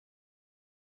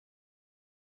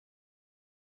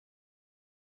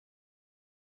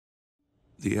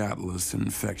The Atlas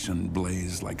infection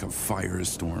blazed like a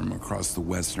firestorm across the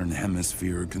Western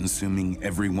Hemisphere, consuming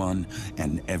everyone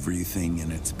and everything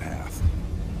in its path.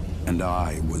 And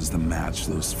I was the match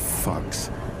those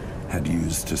fucks had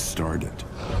used to start it.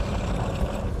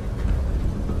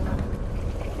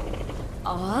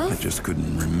 I just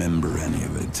couldn't remember any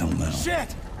of it till now.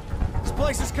 Shit! This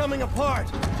place is coming apart!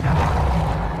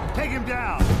 Take him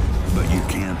down! But you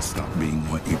can't stop being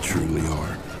what you truly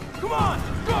are. Come on!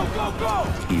 Go, go,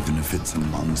 go! Even if it's a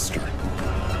monster.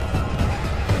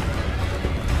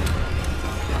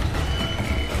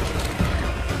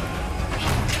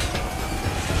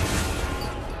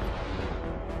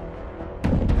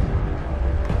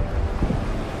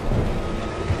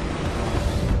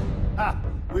 Ha!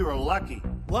 We were lucky.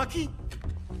 Lucky?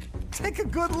 Take a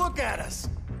good look at us.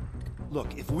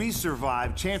 Look, if we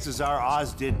survive, chances are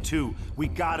Oz did too. We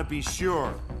gotta be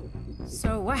sure.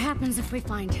 So what happens if we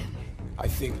find him? I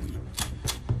think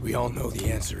we all know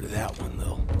the answer to that one,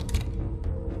 though.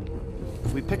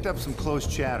 We picked up some close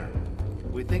chatter.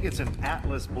 We think it's an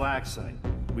Atlas black site.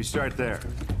 We start there.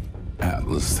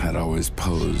 Atlas had always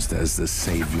posed as the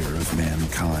savior of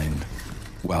mankind,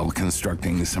 while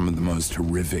constructing some of the most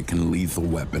horrific and lethal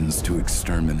weapons to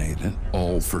exterminate it,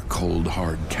 all for cold,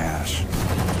 hard cash.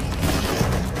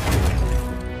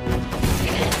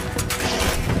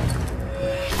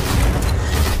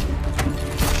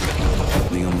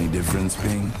 The only difference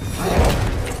being,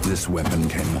 this weapon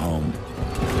came home.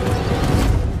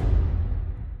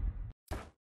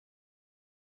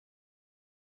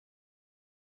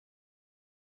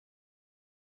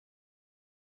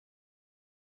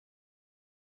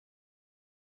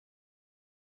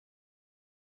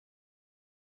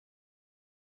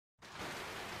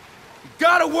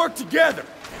 Gotta work together!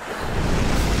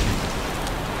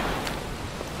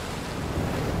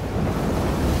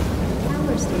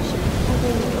 Power station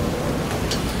available.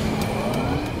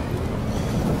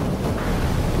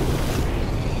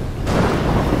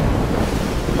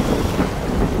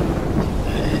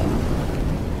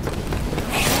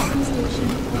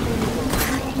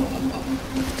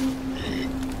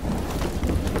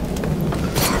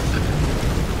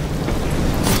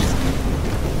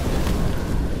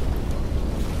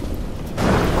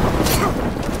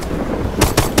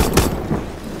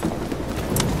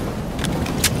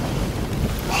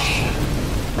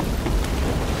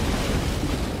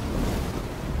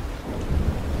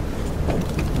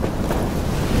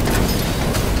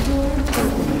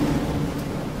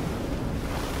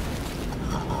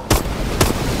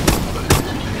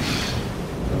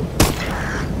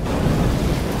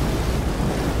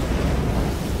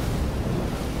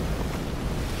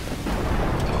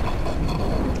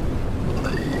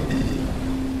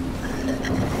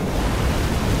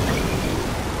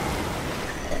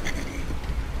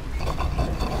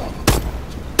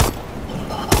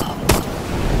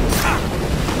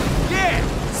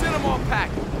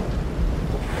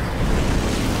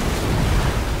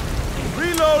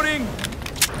 Reloading!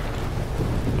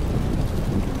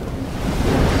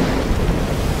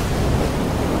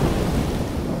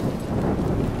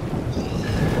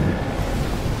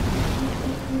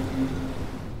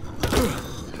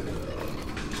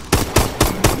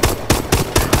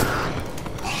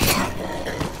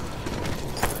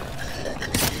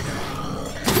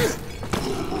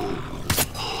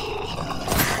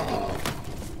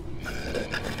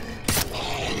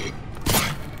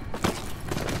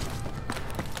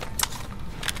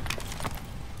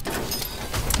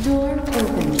 Door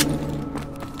open.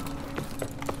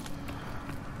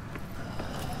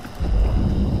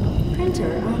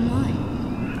 Printer online.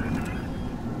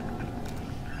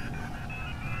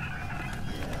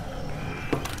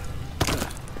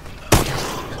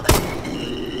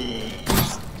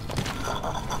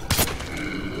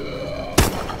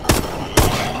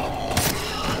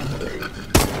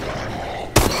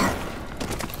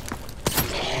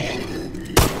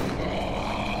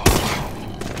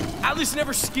 Atlas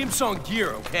never skimps on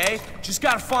gear, okay? Just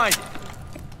gotta find it.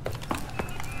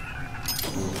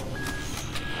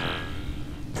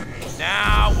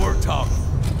 Now we're talking.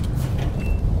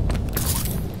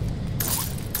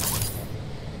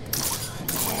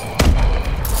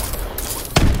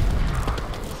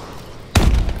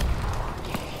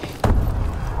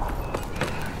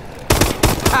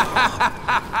 Ha ha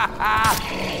ha ha ha!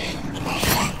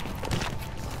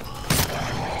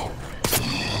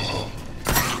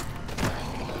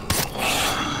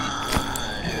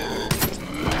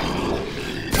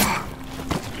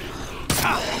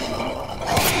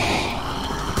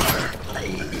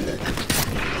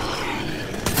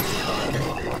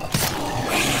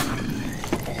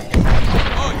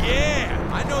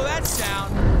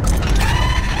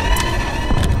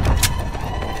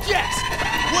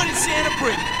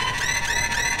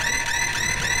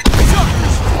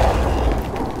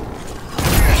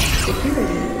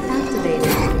 security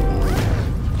activated.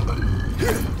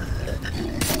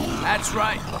 That's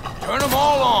right. Turn them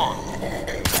all on.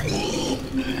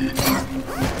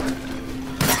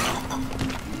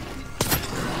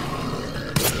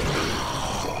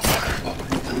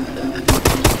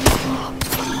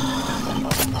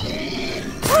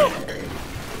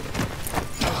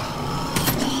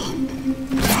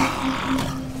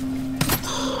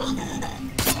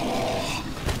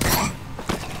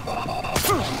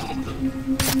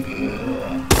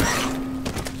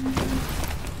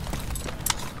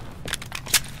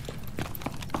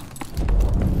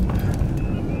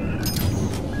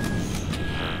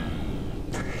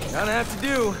 Gonna have to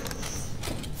do.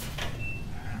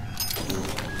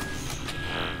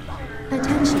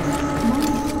 Attention,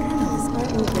 mining panels are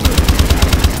open.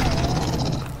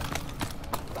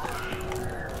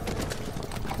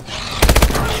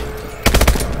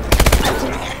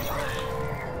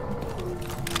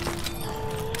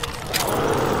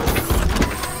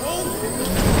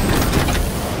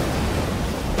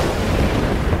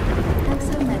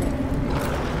 Exomedic.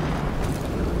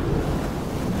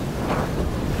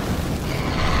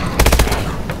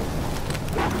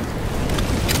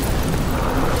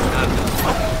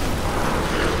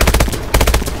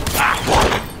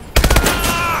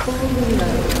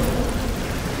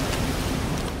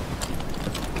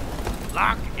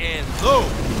 Lock and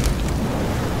load.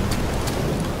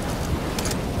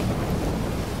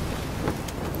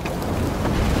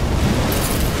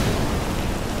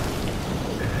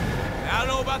 I don't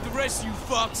know about the rest of you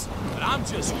fucks, but I'm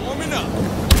just warming up.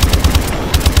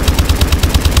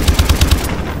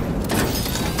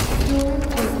 Door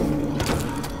open.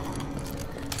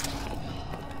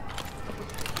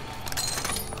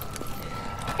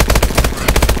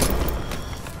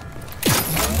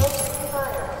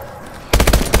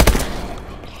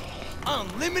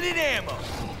 Unlimited ammo.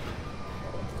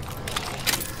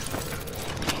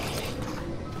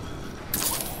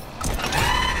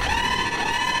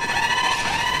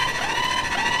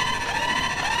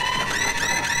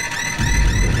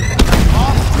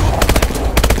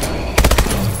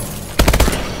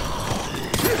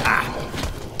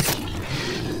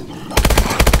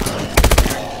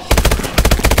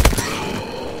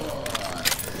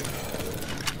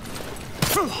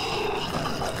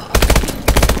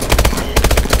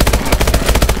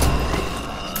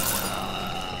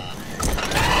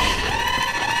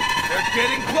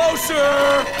 Getting closer!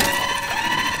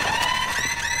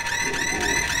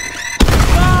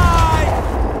 Bye!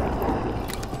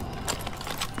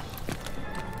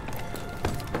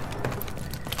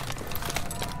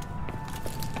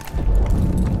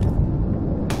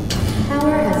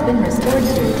 Power has been restored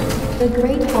to the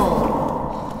Great Hall.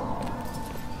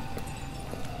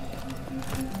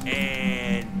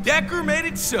 And Decker made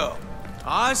it so.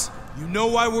 Oz, you know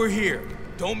why we're here.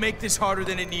 Don't make this harder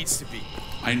than it needs to be.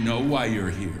 I know why you're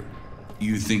here.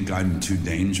 You think I'm too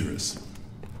dangerous.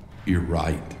 You're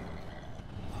right.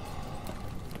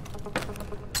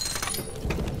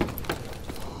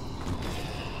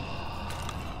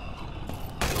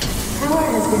 Power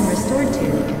has been restored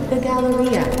to the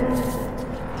Galleria.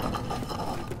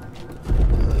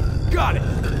 Got it!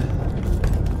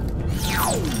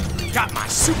 Got my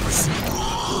super suit!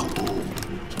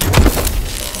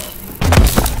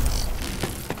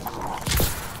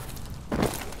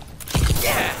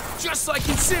 Yeah, just like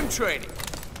in sim training.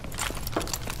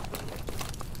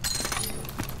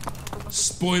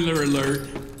 Spoiler alert.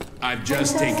 I've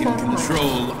just taken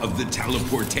control of the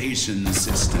teleportation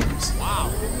systems.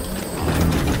 Wow.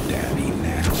 I'm Daddy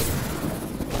now.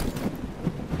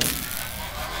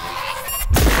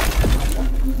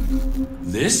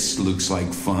 This looks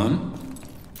like fun.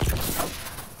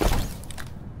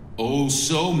 Oh,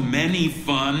 so many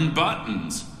fun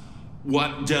buttons.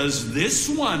 What does this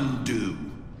one do?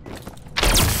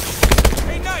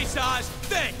 Hey, nice, Oz.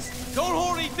 Thanks. Don't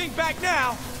hold anything back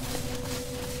now.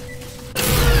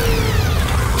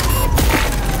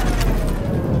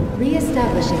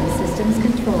 Re-establishing systems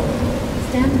control.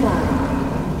 Stand by.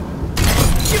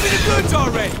 Give me the goods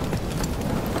already!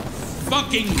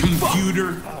 Fucking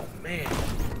computer. Oh, man.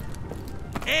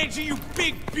 Angie, you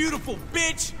big, beautiful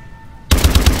bitch!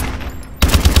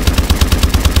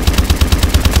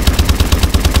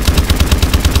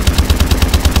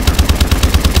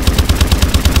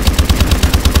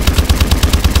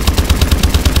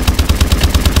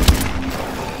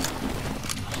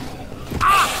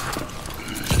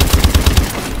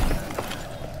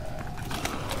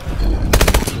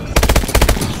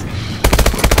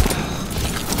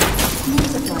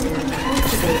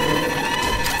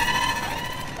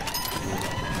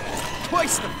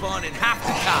 Twice the fun in half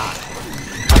the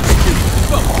time.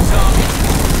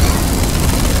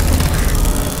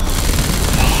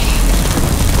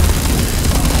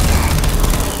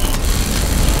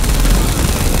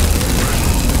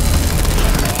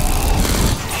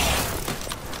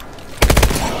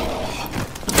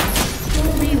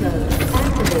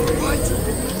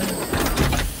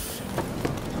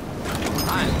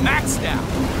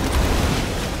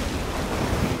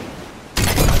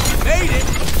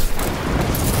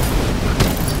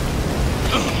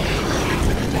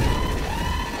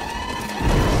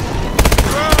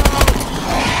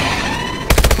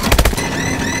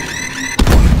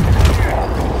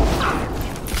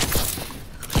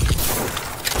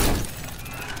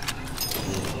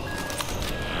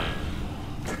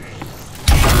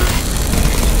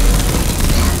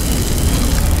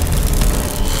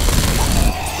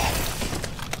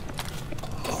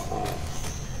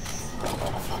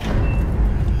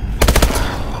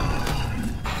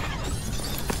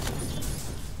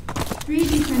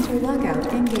 3D printer lockout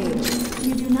engaged.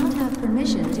 You do not have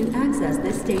permission to access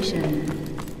this station.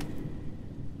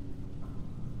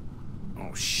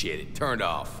 Oh shit, it turned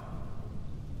off.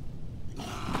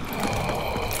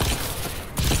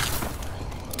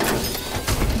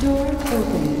 Door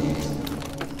open.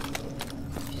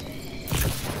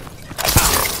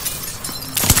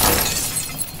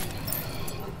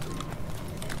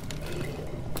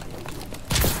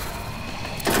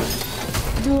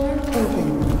 Door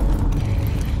open.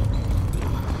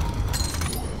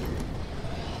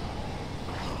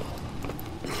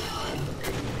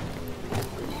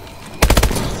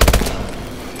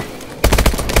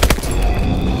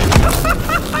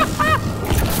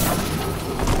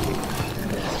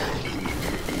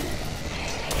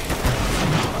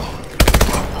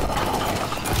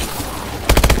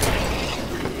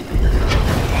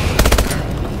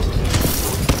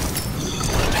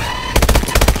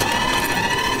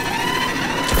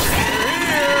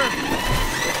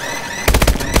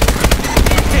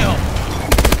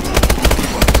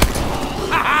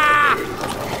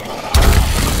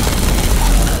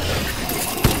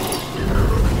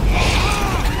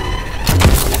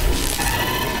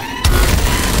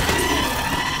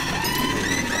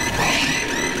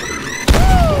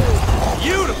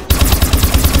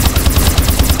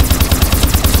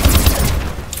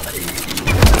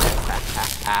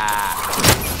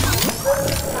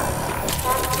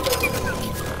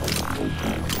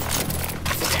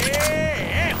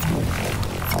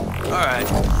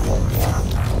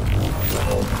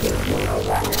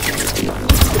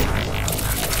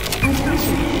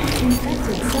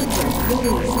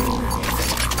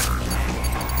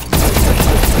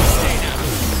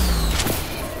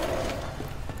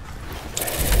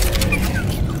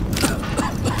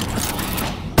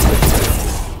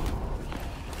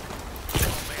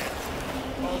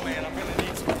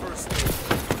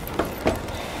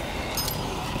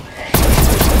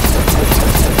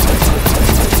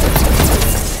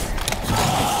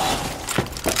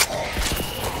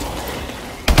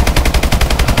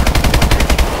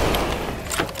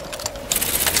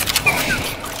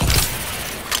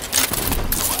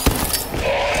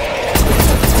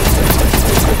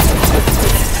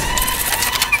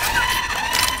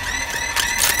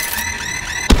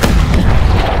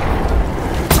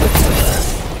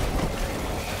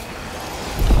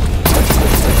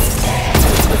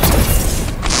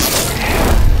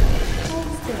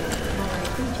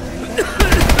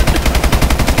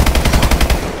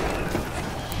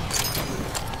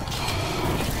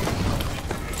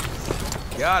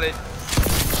 Got it.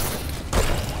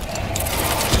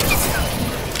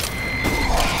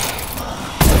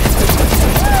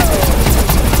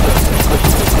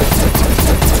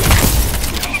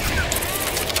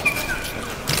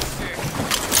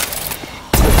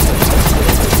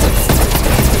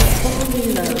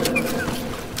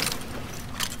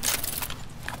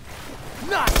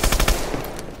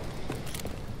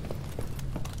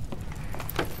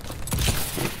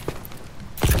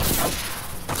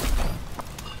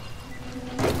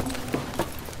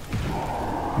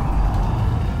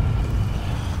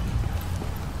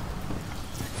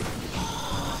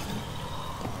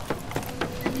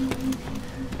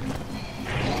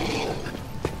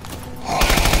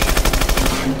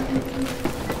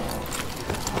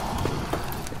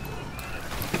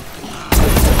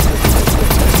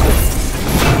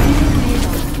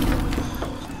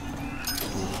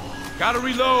 Gotta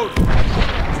reload.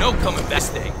 No coming back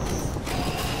thing.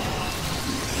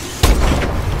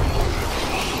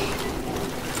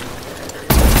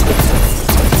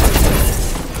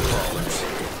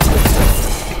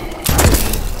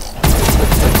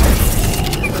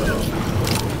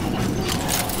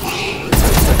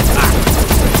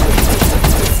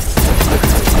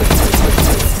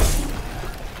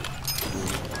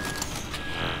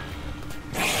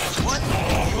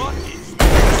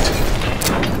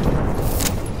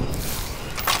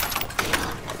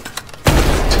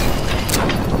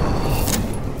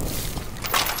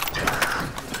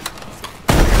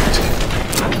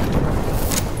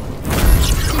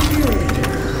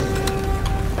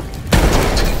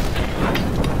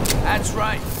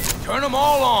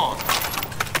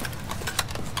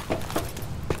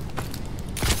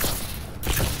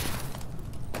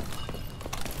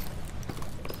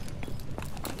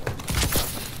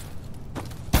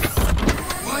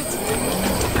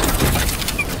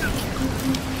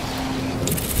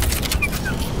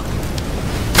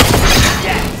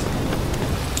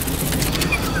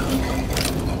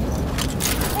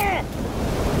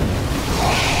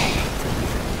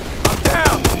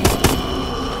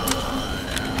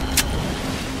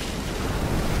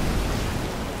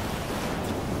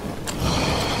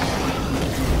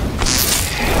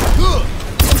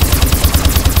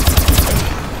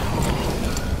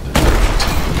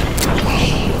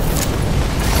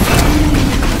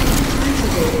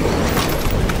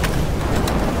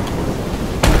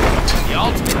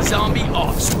 zombie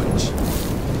off switch.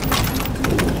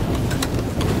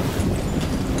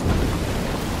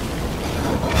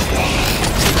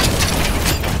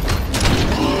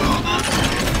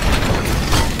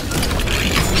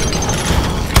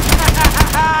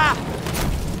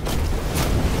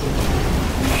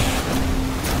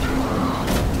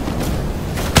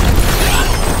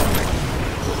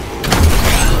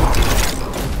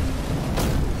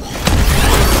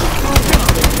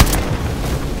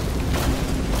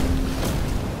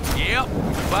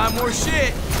 Buy more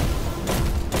shit.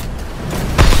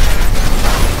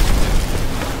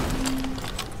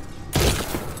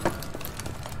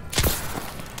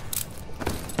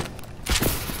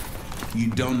 You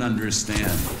don't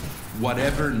understand.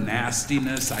 Whatever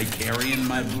nastiness I carry in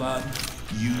my blood,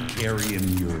 you carry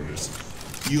in yours.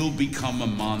 You'll become a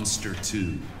monster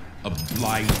too. A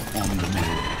blight on the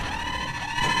world.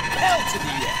 Hell to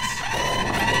the yes.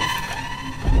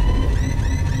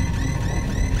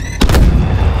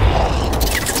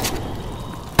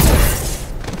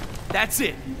 That's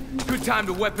it. Good time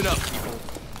to weapon up, people.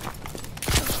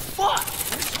 Fuck!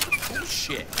 Cool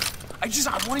shit. I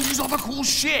want to use all the cool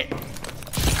shit.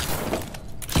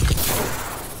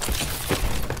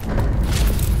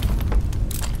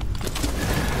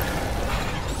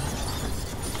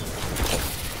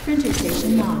 Printer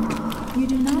station locked. You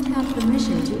do not have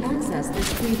permission to access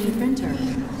this 3D printer.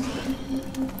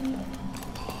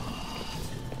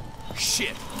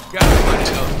 Shit. Gotta find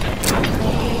it up.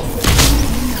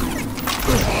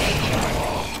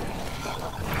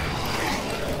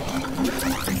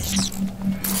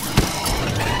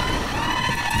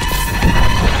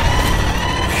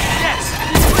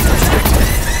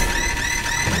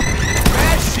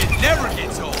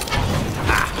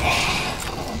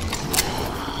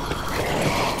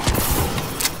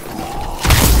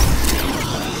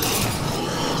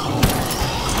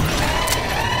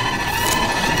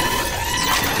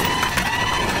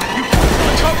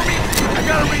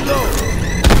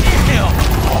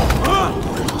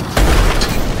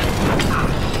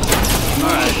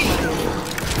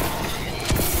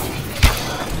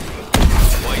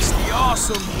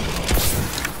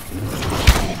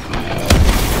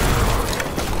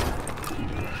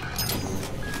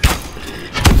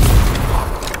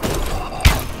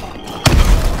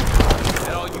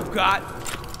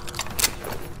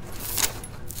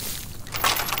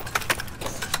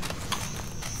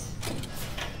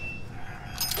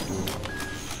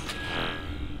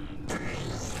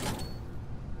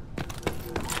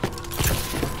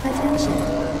 Got attention.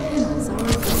 Panels are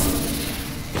open.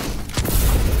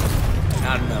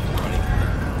 not enough money.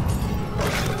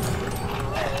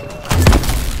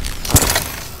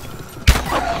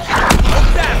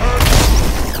 That hurt.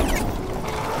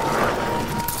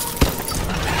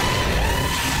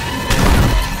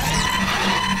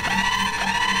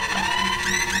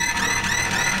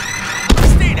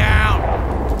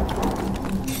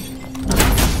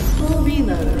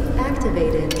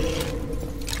 Activated.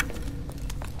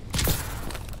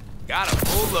 Got a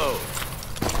full load.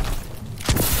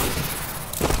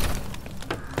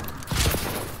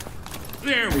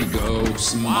 There we go.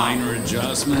 Some minor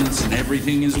adjustments and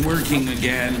everything is working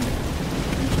again.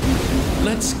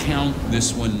 Let's count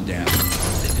this one down.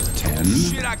 10.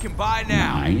 Shit I can buy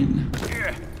now. 9.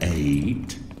 Yeah.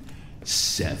 8.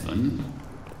 7.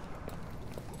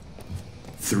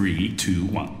 3, 2,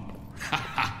 1.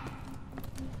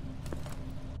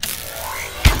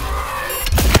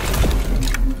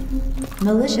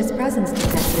 Malicious presence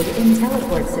detected in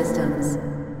teleport systems.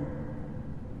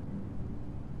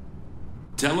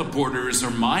 Teleporters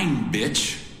are mine,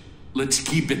 bitch. Let's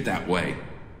keep it that way.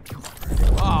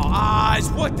 Oh, Oz,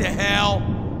 what the hell?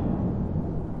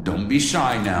 Don't be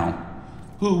shy now.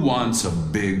 Who wants a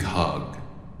big hug?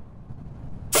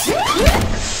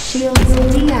 Shields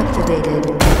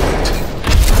deactivated.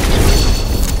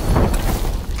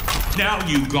 Now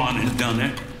you've gone and done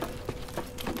it.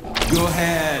 Go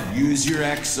ahead, use your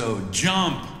exo.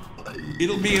 Jump.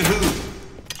 It'll be a hoot.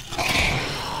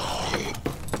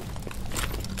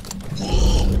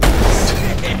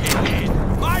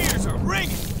 My ears are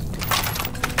ringing.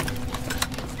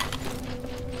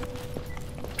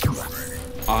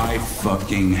 I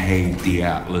fucking hate the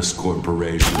Atlas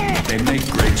Corporation. They make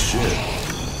great shit.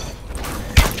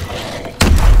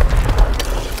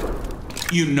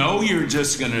 You know you're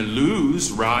just gonna lose,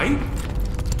 right?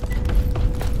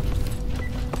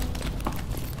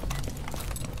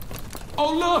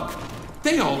 Oh, look!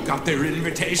 They all got their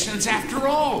invitations after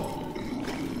all!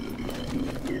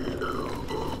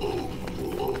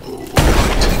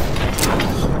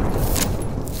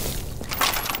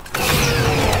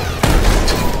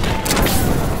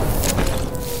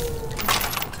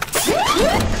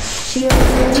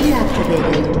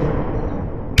 deactivated.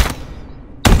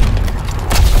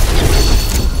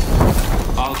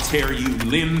 I'll tear you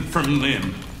limb from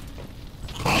limb.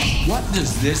 What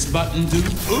does this button do?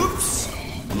 Oops!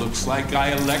 Looks like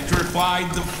I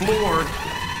electrified the floor.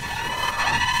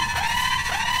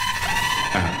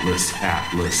 Atlas,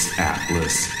 Atlas,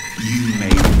 Atlas. You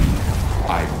made me.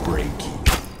 I break you.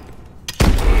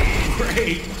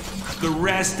 Great! The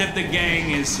rest of the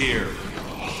gang is here.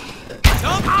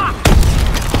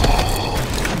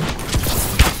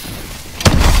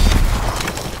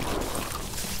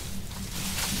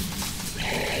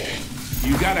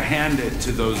 You gotta hand it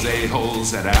to those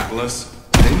a-holes at Atlas.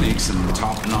 They make some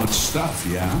top-notch stuff,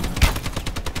 yeah?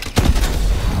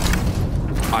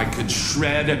 I could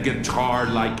shred a guitar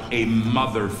like a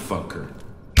motherfucker.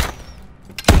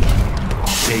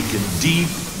 Take a deep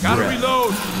Gotta breath.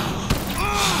 reload!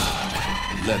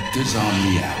 Let the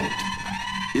zombie out.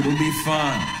 It'll be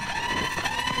fun.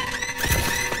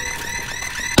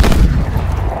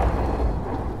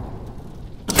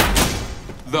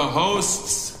 The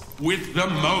hosts with the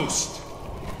most.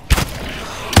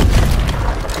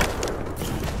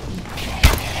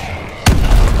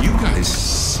 You guys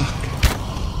suck.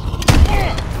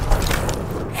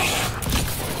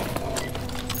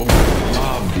 Oh, I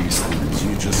love these things.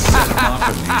 You just set them up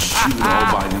and they shoot all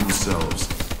by themselves.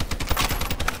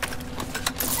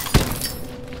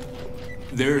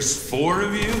 There's 4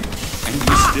 of you, and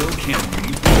you still can't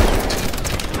beat me.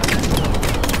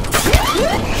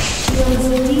 Shields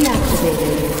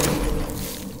deactivated.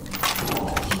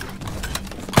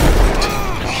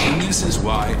 And this is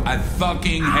why I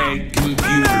fucking hate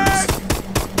computers.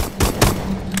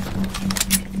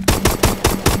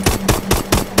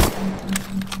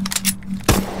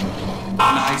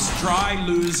 Nice try,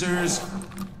 losers.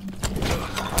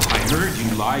 I heard you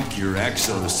like your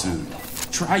exosuit.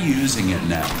 Try using it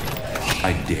now.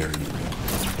 I dare you.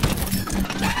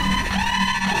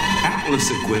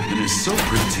 Atlas equipment is so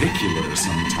particular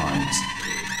sometimes.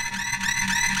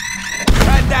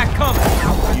 Had that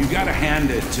coming! You gotta hand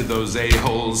it to those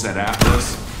a-holes at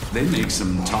Atlas. They make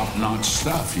some top-notch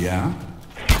stuff, yeah?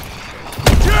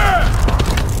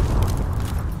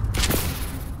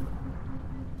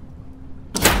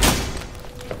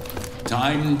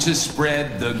 Time to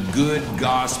spread the good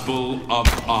gospel of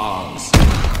Oz.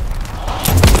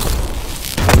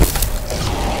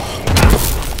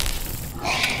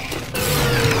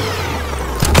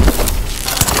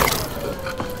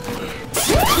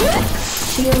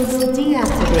 Shields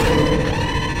deactivated.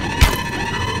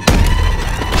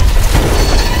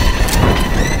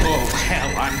 Oh,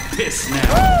 hell, I'm pissed now.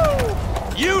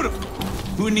 Woo! Beautiful!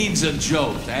 Who needs a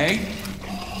jolt, eh?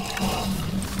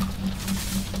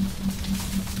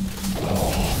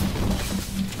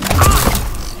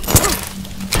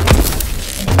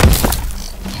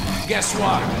 Guess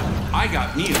what? I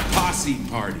got me a posse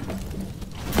party.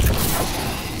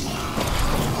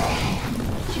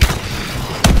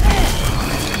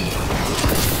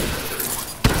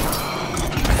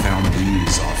 I found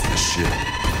these off the ship.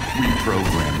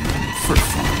 Reprogrammed them for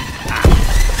fun.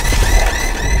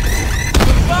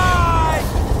 Bye!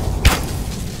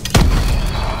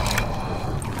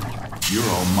 You're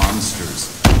all monsters.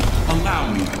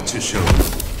 Allow me to show you.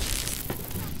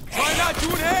 Try not to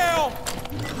inhale!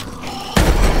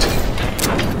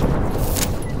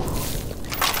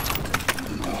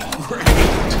 Great.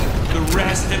 The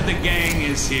rest of the gang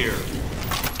is here.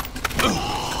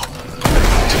 Oh,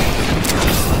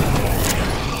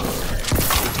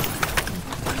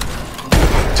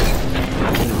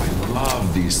 I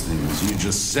love these things. You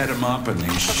just set them up and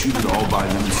they shoot all by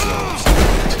themselves.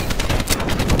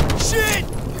 Shit!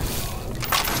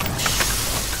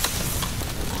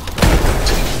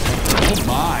 Oh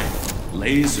my,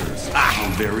 lasers. How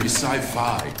very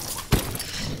sci-fi.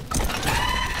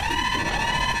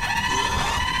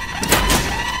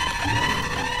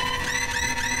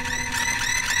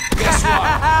 Guess what?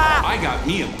 I got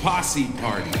me a posse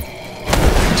party.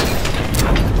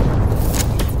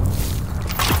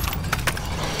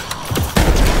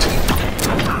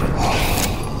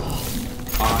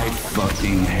 I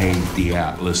fucking hate the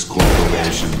Atlas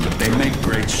Corporation, but they make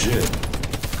great shit.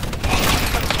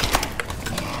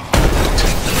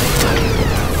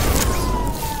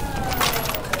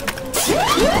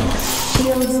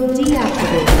 Shields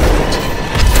deactivated.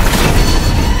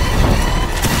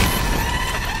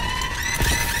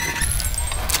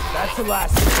 That's the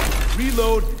last one.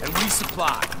 Reload and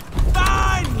resupply.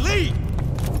 Finally!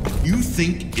 You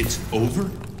think it's over?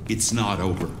 It's not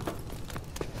over.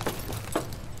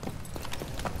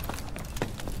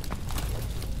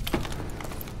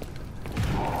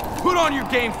 Put on your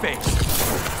game face.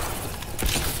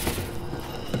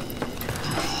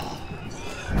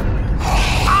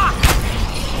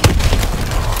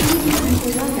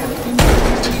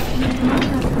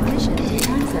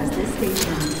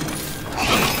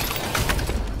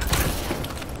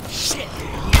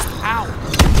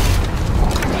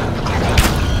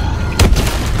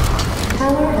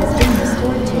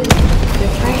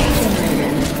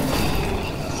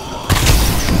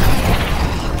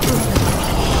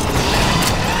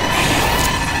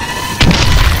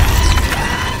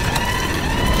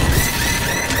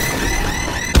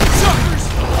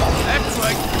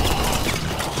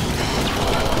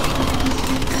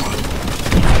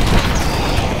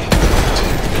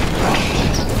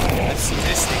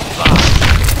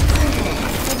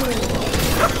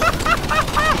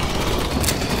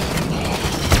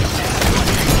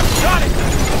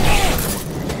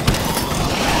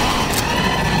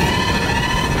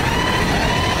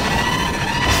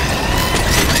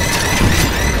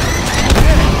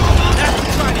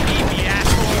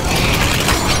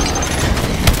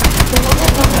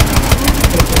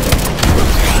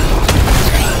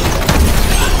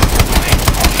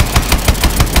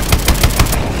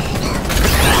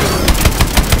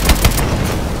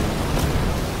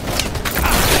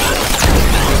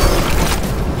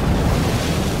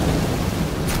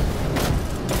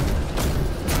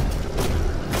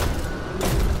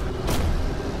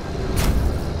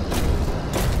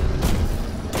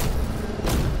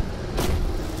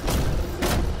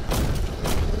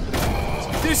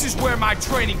 my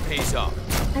training pays off.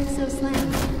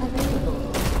 Exoslam available.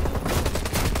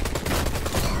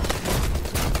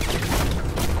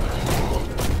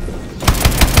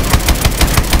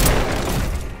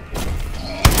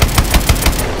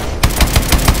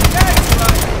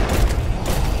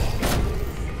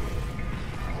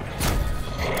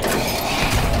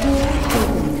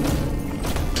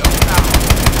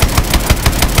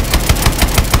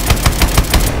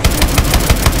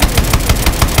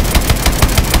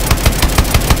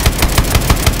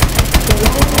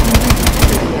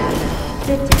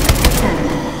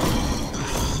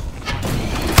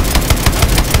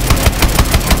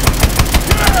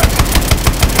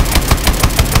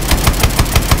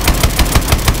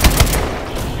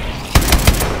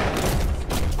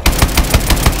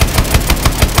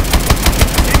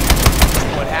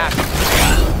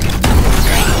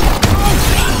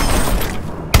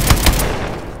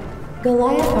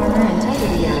 Goliath armor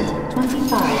integrity at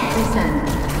 25%.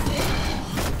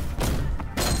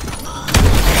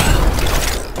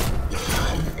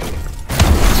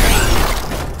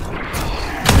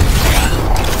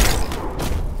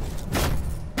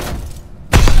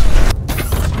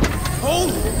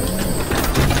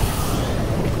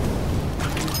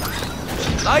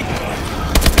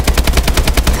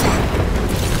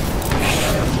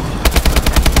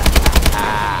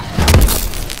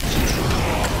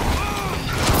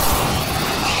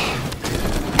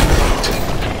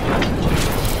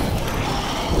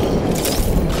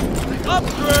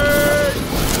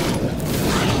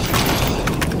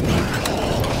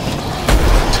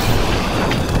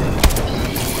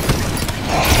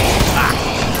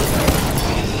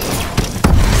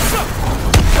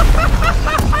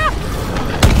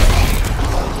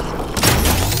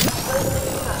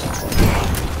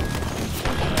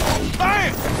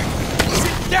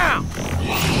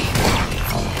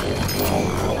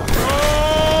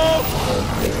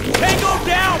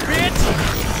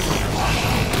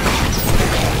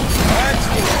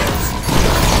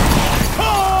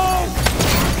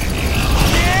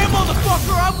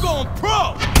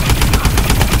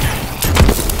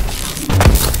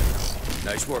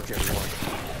 Nice work, everyone.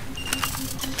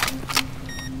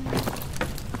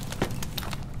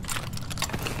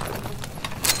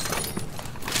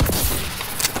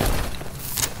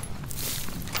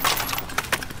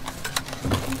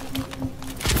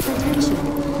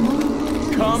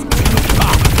 Come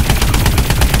up.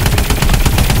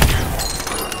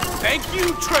 Thank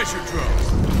you, treasure trove.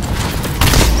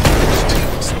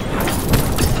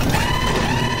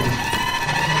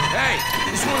 Hey,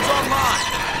 this one's online.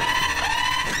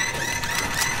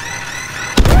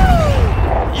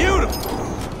 Beautiful.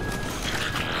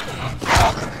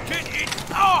 Get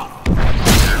it off.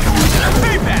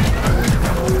 Payback.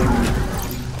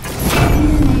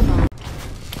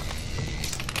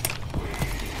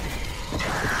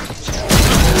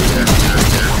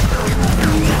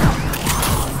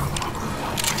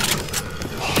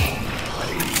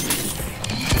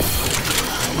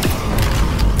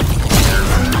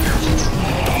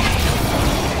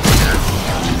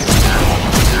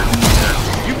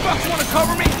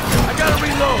 Cover me! I gotta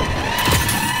reload!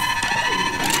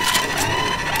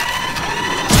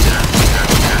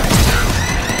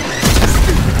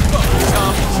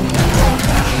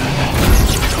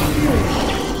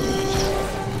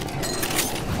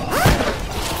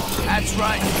 That's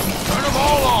right. Turn them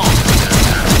all on!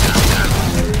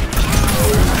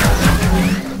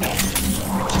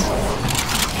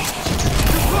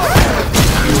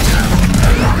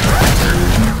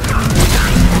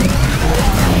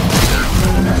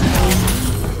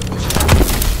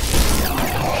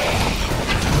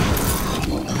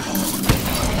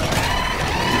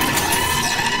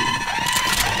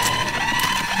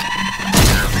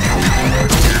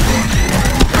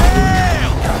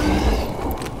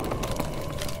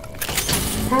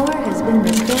 Power has been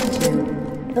restored to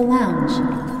the lounge.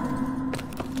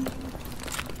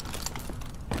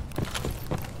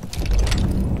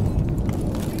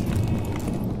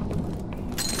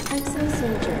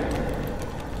 Exo-soldier.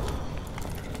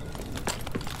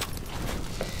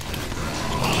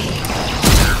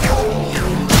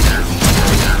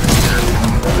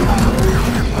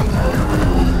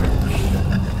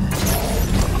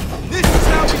 This is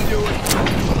how we do it!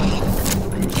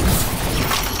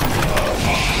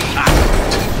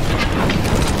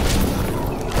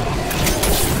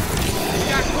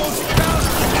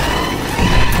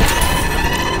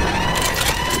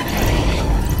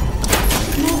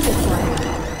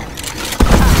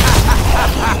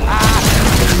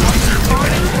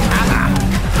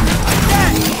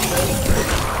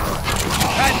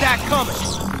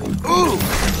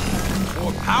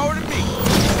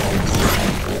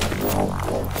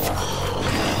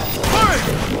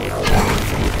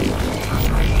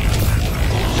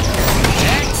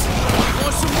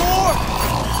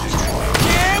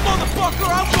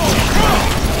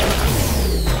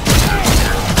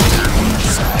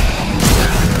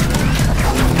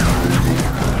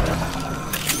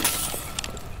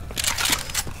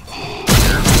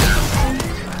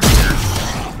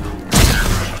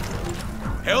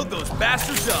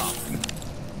 bastards up.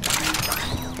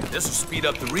 This'll speed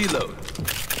up the reload.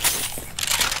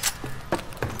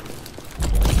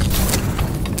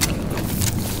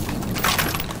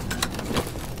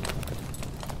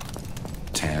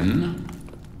 Ten,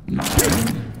 9,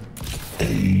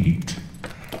 8,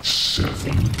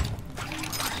 7.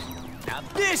 Now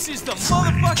this is the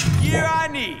motherfucking gear I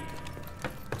need.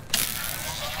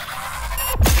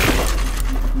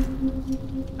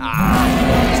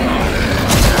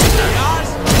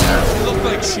 You look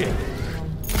like shit.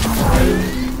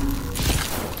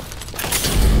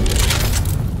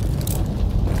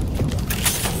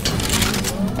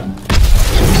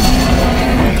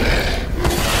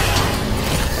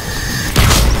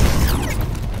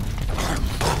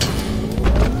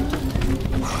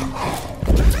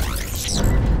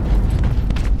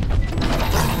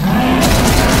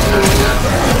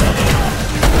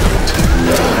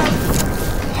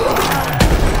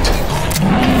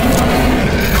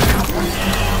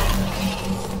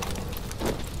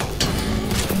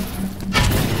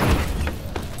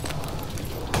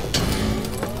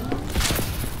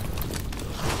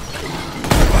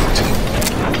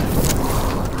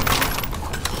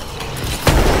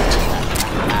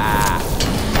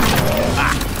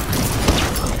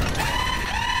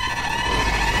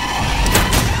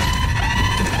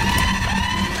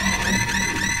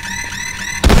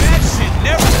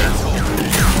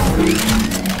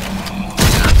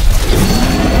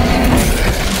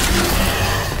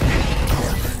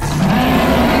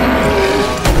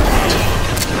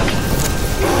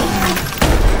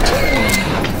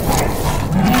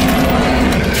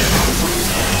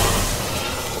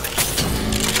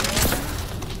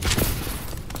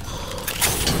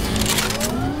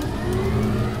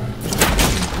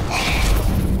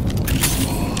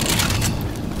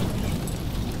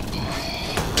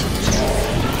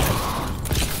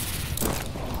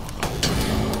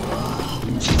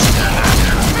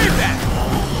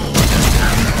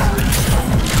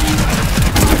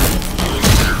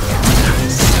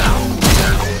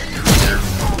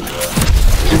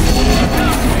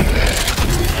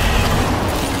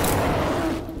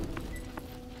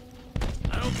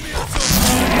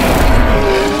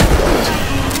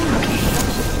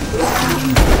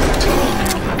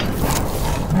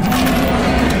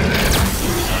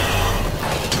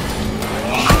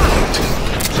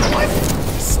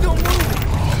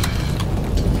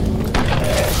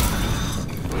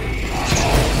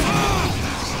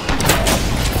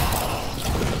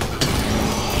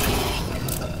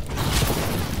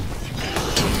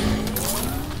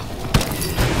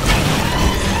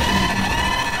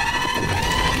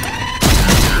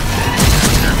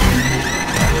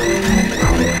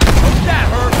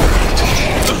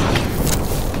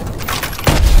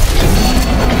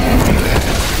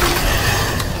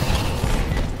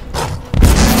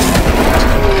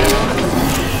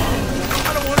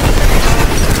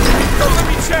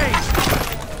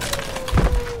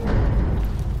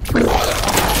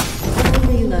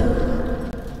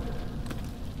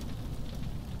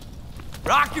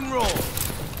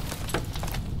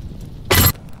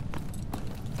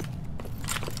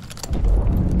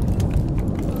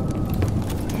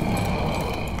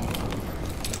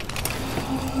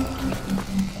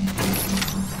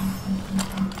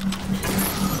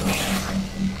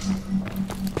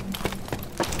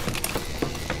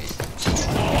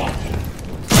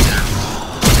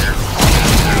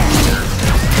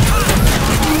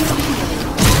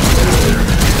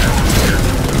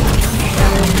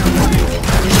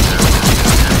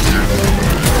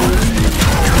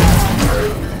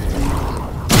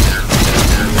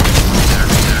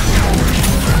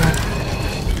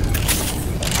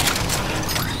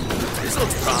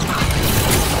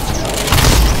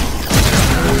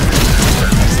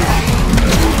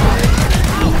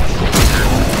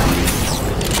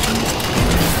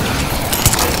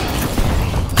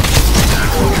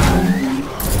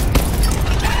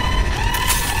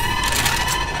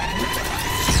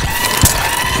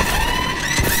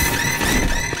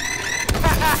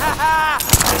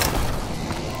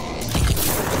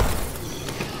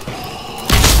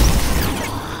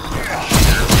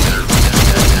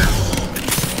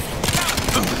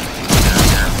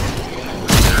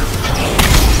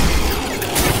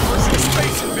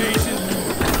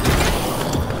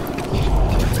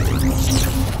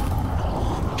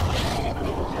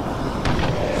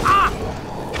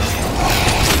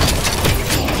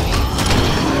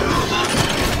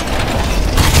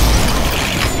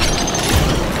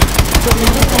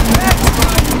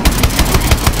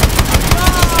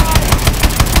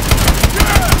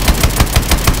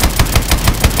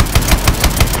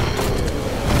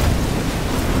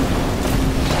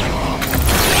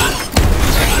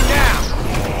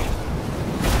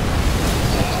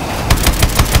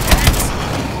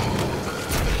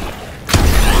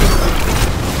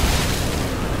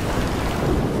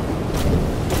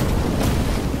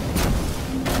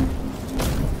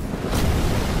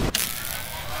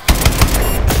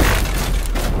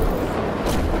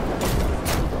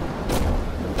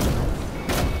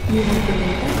 You have been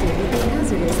infected with a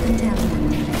hazardous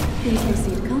contaminant. Please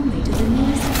proceed calmly to the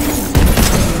nearest emergency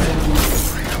zone.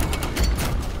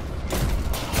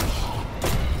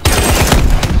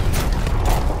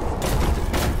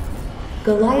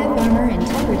 Goliath Armor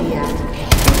Integrity Act.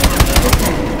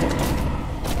 Defend.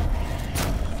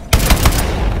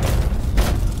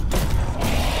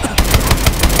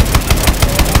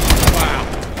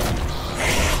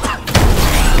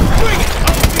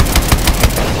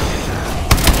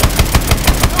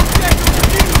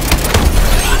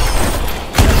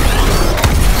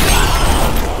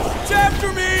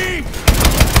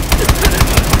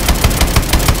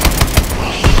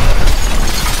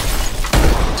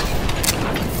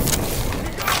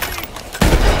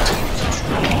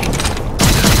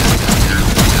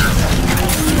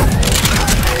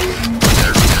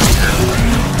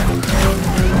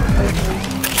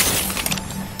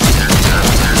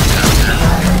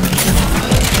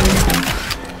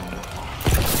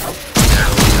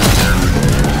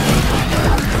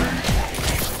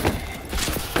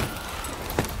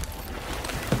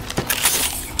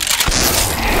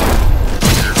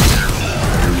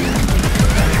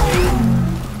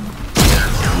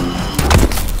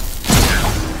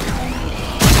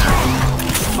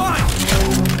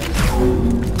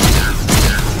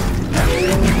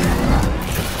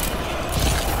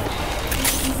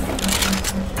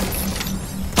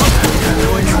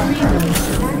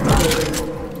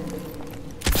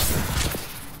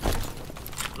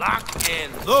 Lock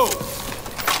and load.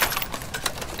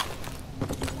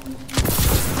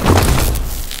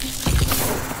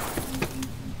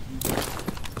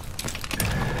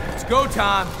 It's go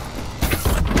time.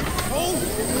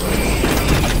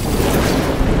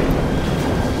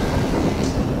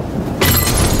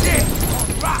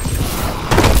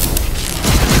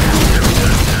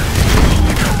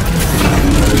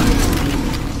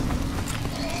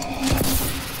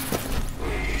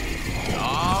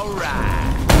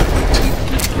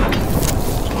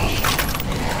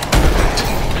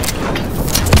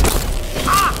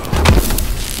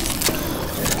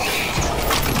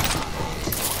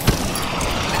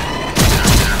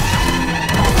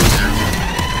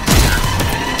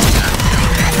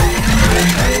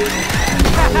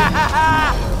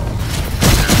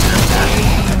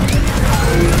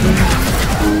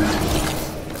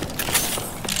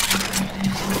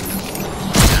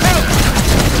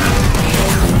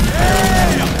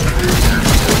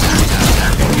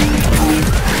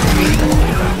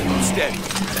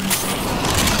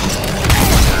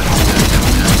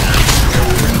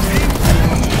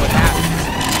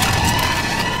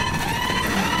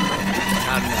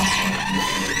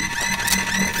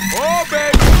 Oh,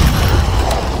 baby!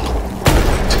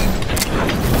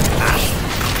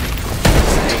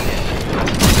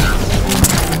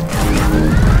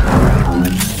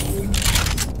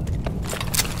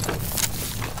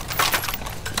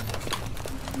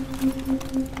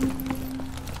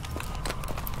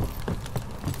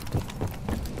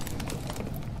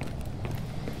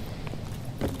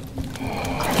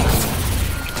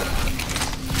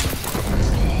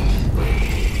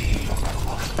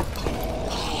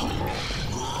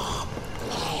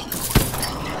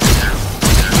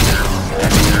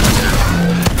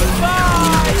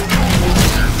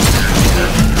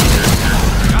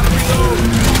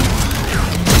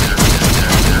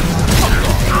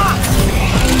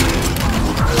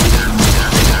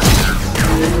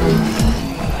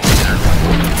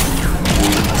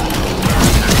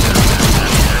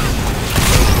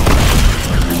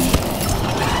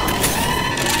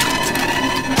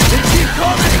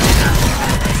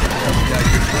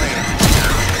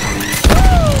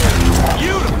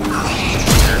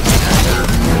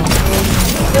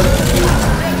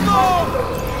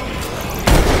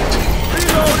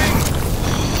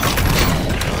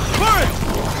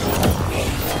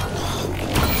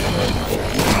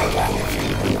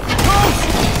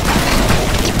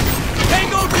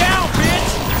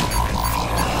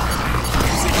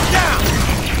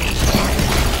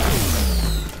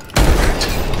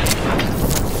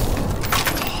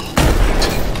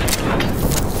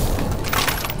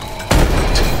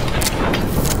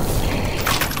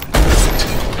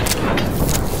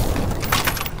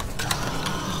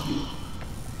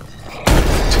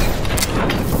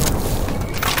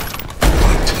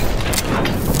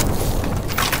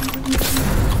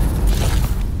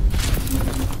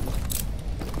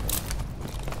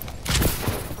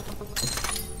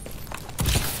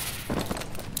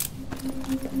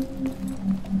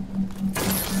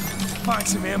 Find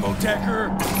some ammo, Decker.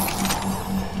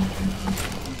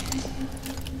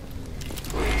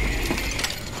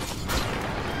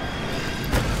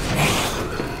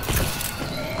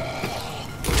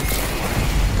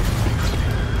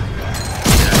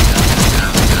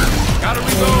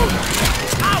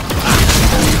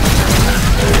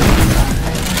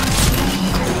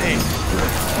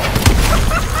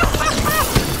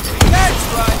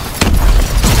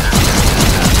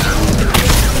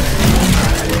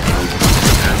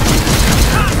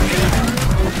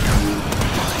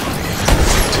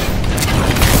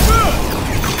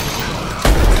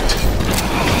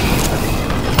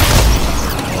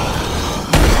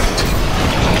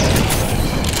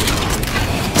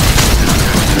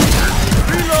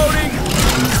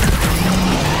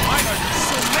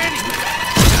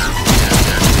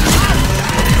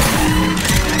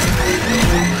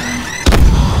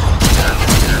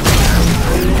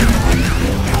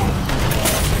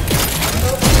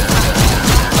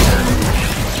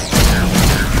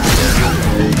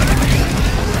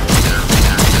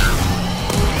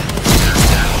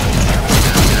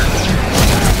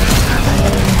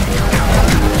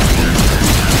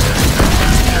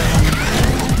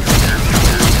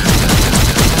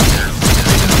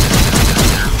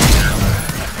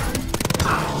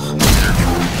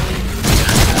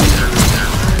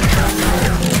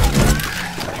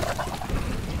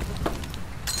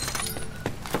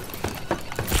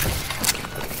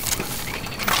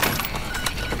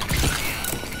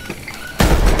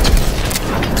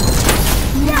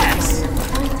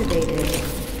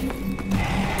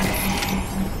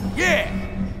 Yeah!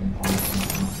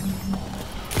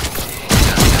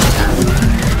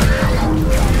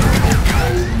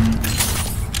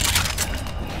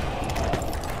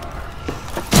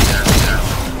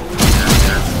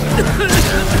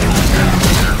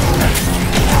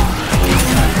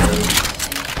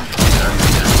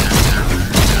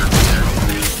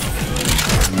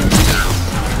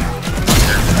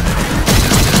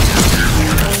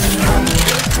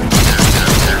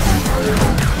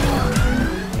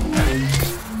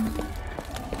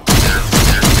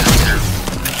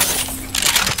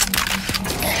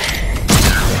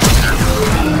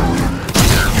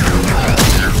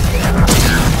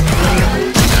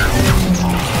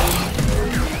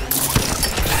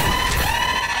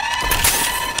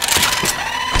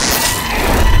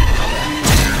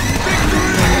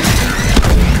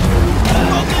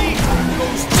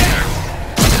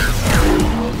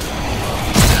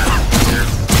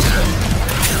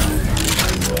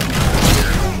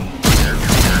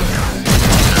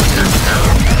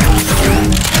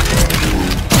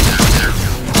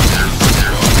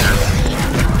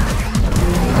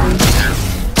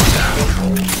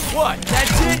 What?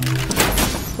 That's it?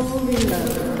 Full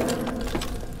reload.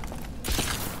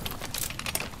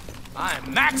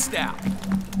 I'm maxed out.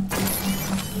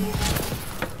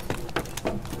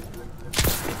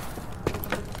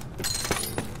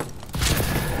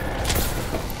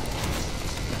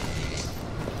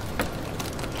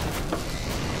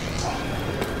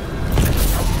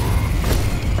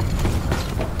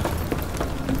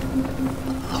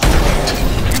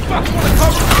 You fucking wanna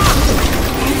cover?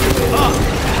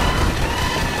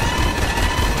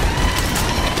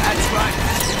 That's right.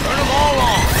 Turn them all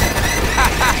on.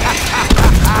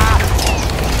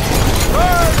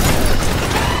 Burn!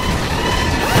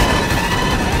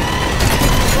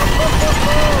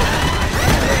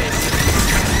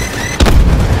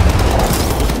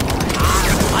 I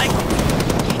like it.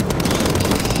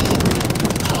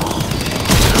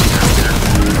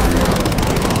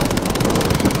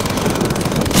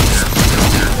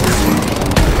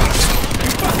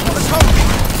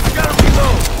 I gotta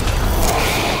reload.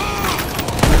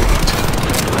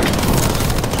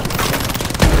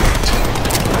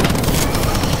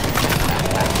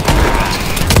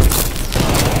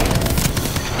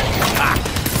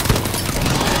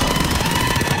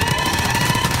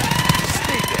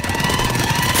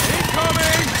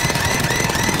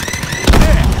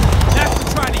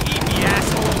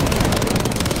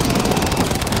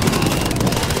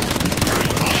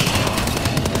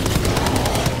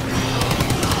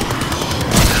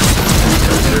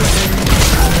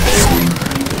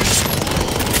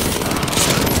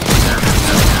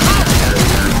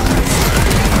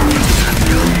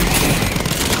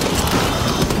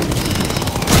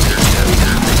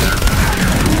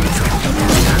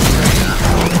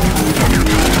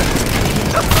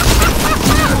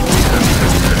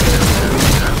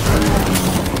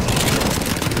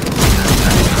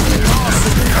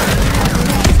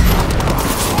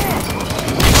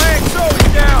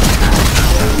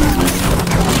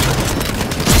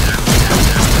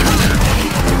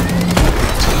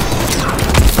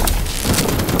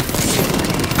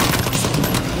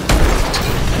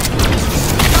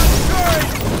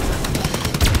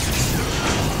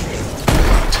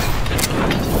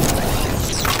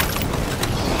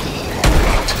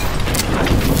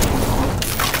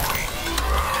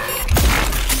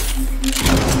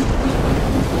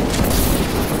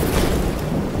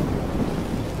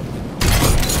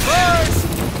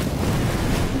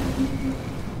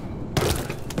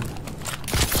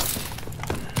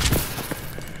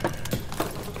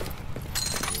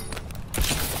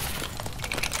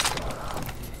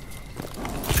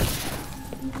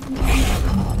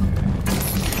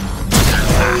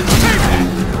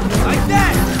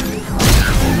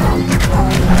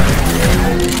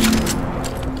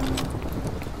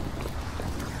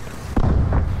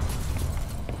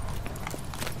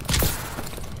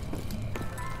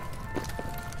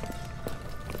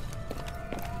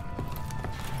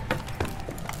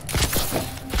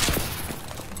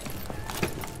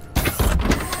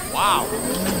 Wow.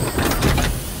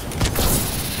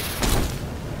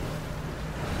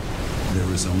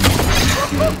 There is only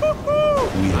one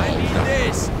thing. We I all need die.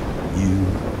 this. You,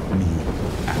 me,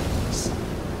 Atlas.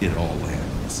 It all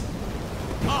ends.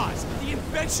 Oz, the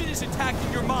infection is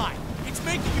attacking your mind. It's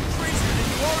making you crazier than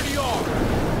you already are.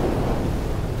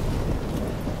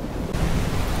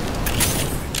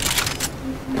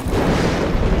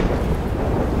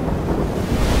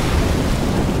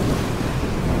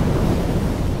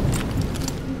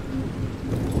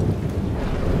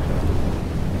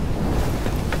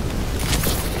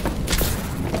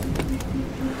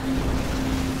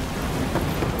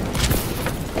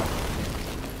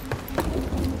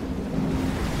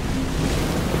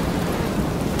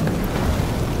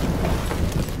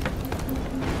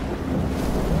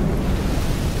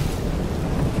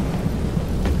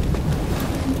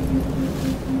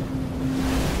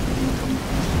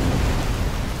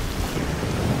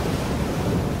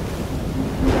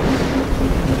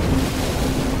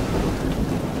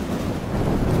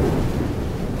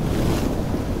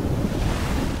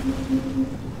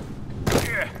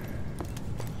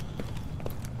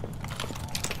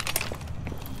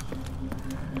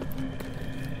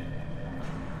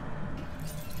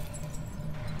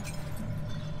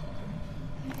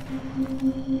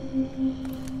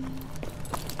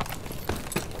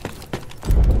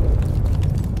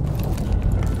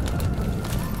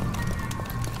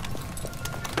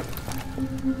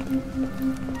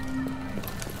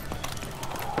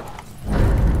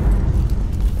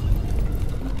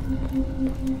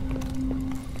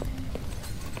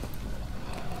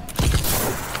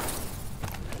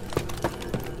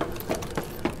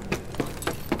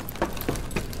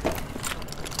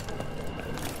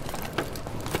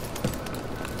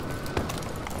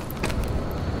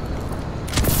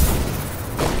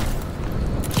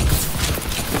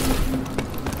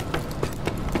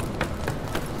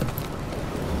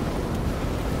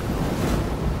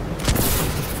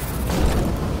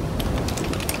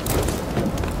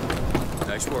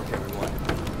 Nice work, everyone.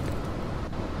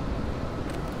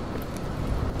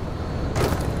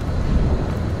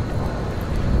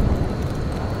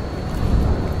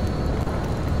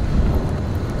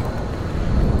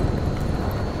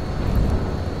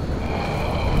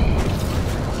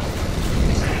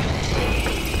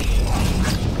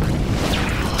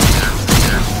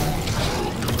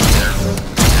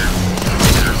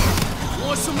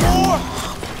 Want some more?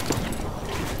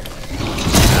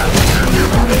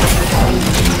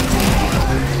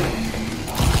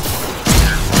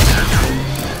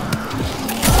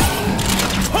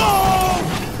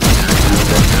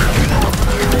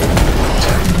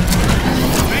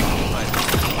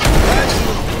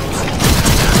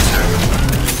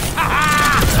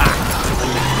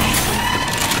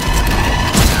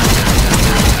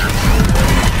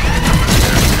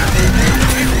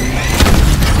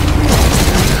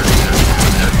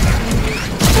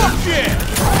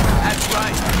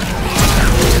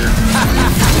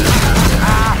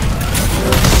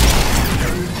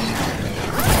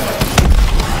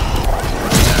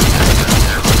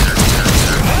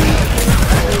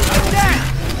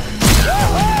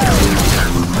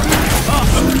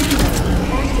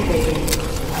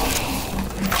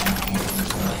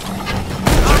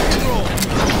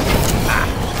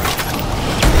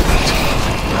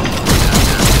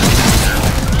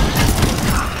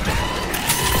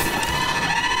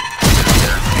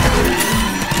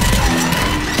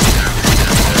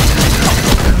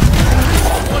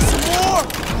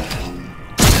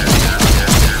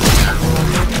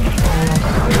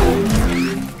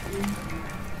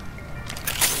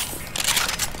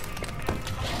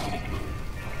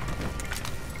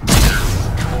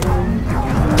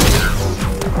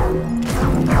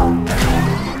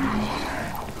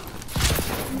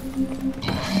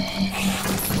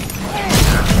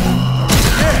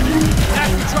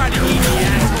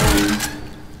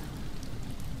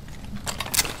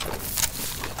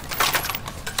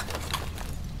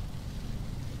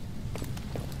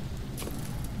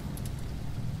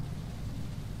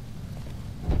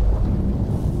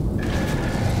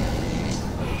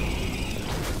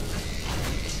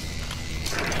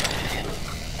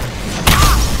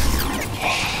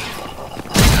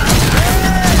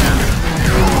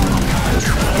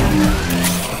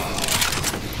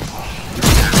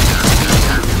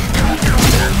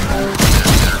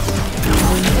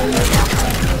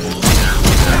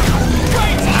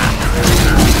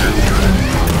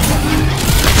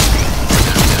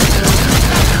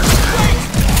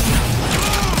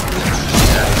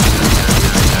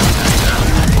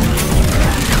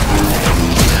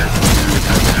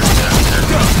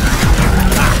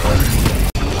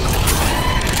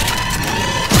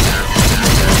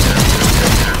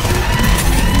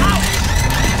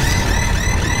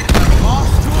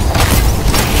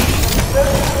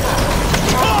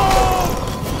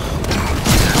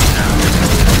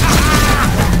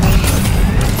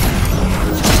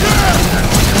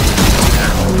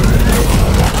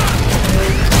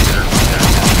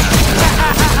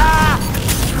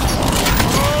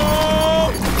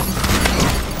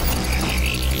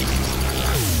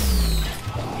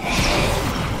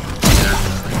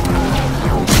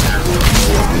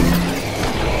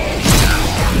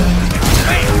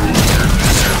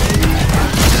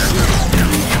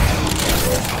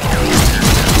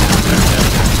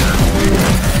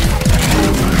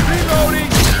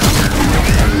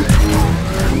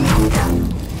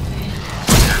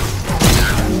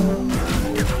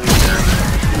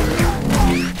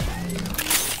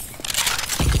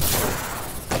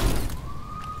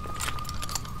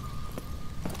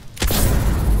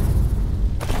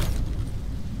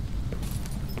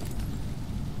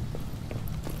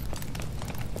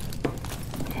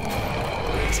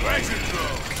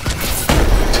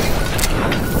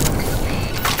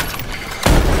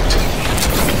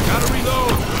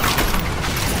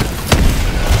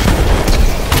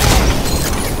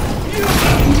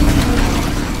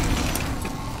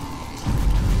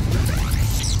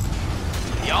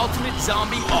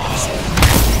 zombie awesome.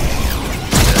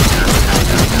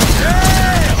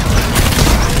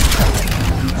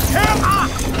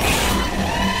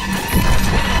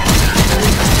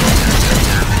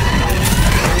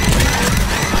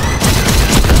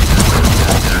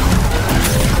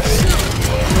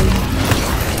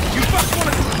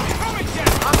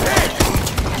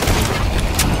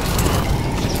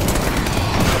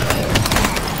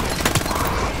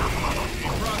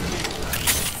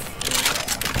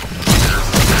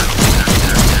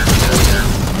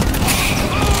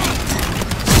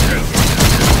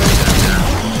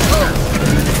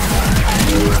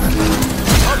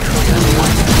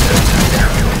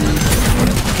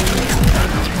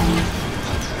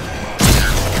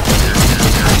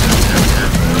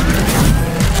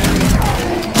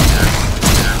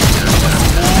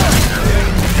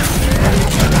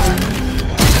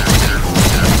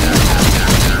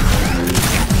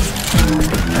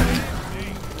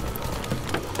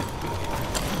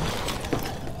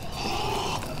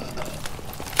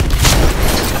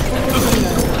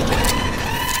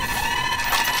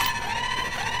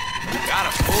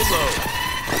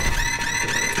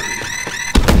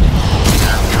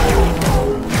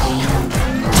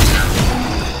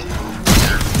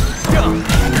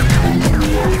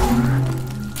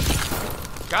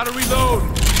 Gotta reload!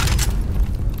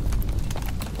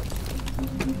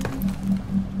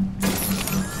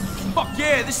 Fuck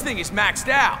yeah, this thing is maxed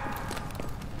out!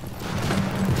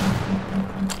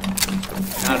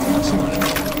 Not as much fun at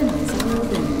all.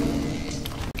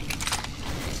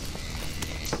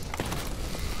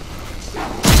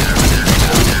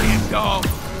 Damn dog!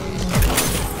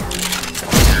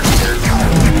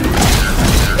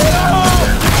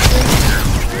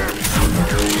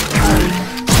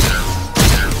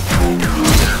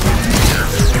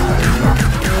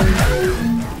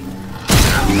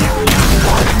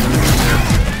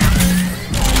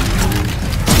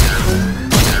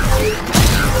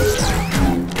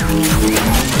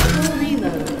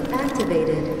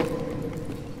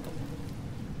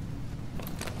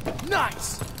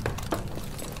 Nice!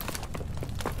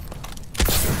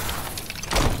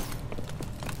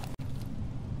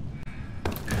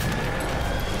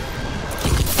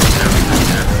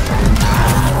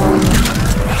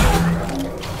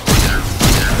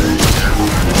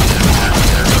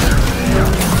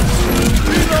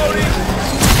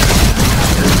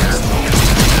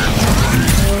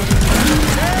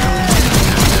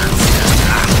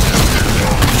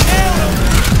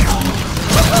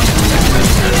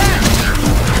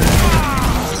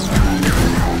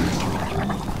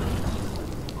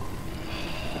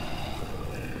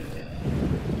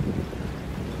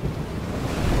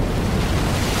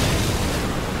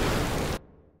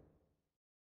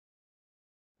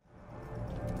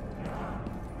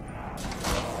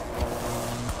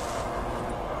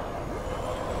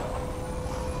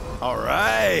 All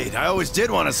right, I always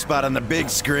did want a spot on the big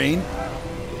screen.